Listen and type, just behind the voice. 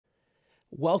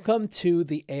Welcome to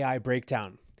the AI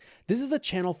Breakdown. This is a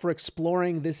channel for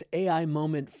exploring this AI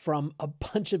moment from a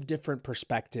bunch of different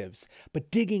perspectives,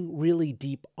 but digging really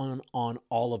deep on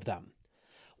all of them.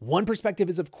 One perspective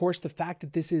is, of course, the fact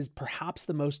that this is perhaps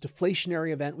the most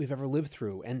deflationary event we've ever lived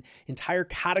through, and entire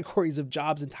categories of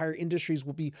jobs, entire industries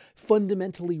will be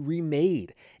fundamentally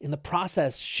remade. In the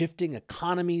process, shifting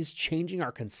economies, changing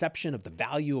our conception of the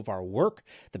value of our work,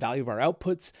 the value of our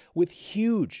outputs, with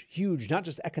huge, not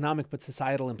just economic, but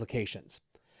societal implications.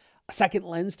 A second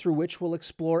lens through which we'll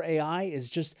explore AI is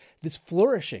just this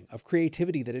flourishing of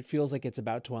creativity that it feels like it's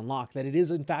about to unlock, that it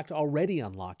is in fact already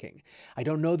unlocking. I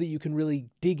don't know that you can really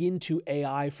dig into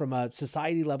AI from a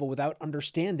society level without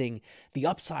understanding the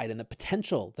upside and the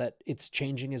potential that it's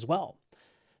changing as well.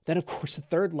 Then, of course, the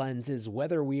third lens is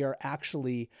whether we are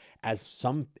actually, as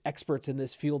some experts in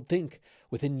this field think,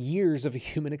 within years of a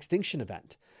human extinction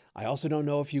event. I also don't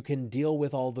know if you can deal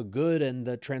with all the good and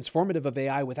the transformative of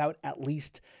AI without at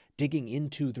least digging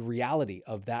into the reality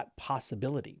of that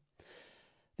possibility.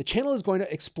 The channel is going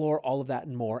to explore all of that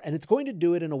and more, and it's going to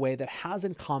do it in a way that has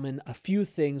in common a few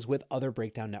things with other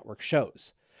Breakdown Network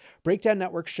shows. Breakdown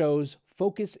Network shows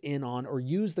focus in on or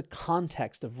use the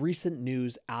context of recent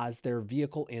news as their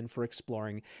vehicle in for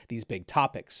exploring these big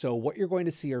topics. So what you're going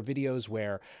to see are videos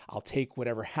where I'll take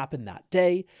whatever happened that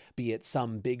day, be it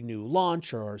some big new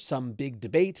launch or some big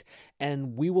debate,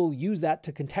 and we will use that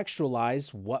to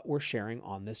contextualize what we're sharing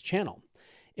on this channel.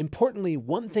 Importantly,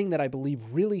 one thing that I believe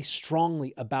really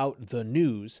strongly about the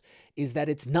news is that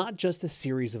it's not just a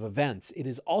series of events. It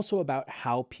is also about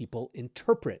how people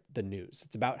interpret the news.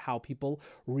 It's about how people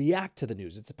react to the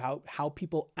news. It's about how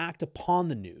people act upon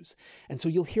the news. And so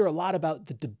you'll hear a lot about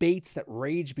the debates that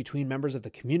rage between members of the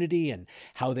community and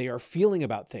how they are feeling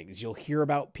about things. You'll hear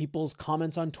about people's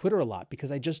comments on Twitter a lot,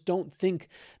 because I just don't think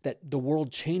that the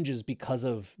world changes because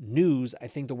of news. I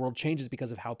think the world changes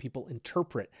because of how people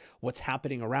interpret what's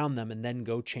happening around them and then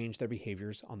go change their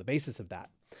behaviors on the basis of that.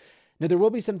 Now, there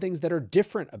will be some things that are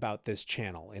different about this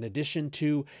channel. In addition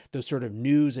to those sort of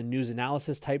news and news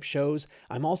analysis type shows,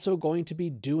 I'm also going to be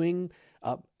doing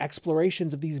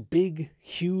explorations of these big,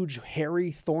 huge,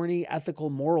 hairy, thorny,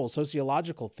 ethical, moral,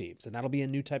 sociological themes. And that'll be a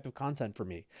new type of content for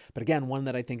me. But again, one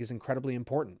that I think is incredibly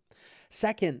important.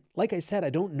 Second, like I said, I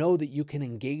don't know that you can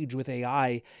engage with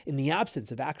AI in the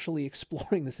absence of actually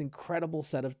exploring this incredible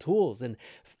set of tools and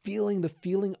feeling the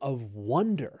feeling of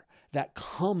wonder that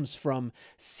comes from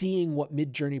seeing what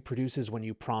Midjourney produces when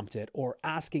you prompt it, or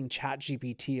asking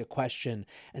ChatGPT a question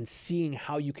and seeing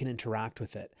how you can interact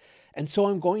with it. And so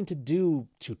I'm going to do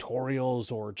tutorials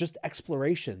or just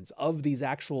explorations of these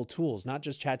actual tools, not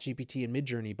just ChatGPT and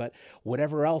Midjourney, but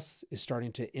whatever else is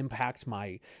starting to impact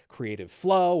my creative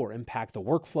flow or impact the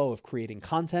workflow of creating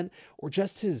content, or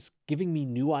just is giving me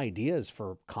new ideas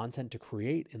for content to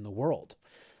create in the world.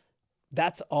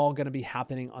 That's all going to be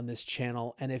happening on this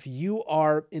channel. And if you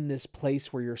are in this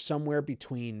place where you're somewhere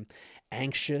between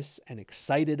anxious and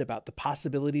excited about the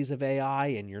possibilities of AI,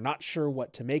 and you're not sure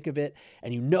what to make of it,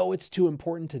 and you know it's too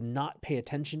important to not pay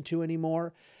attention to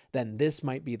anymore, then this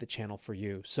might be the channel for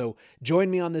you. So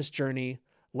join me on this journey.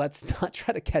 Let's not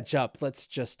try to catch up. Let's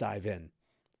just dive in.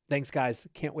 Thanks, guys.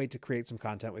 Can't wait to create some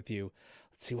content with you.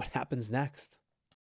 Let's see what happens next.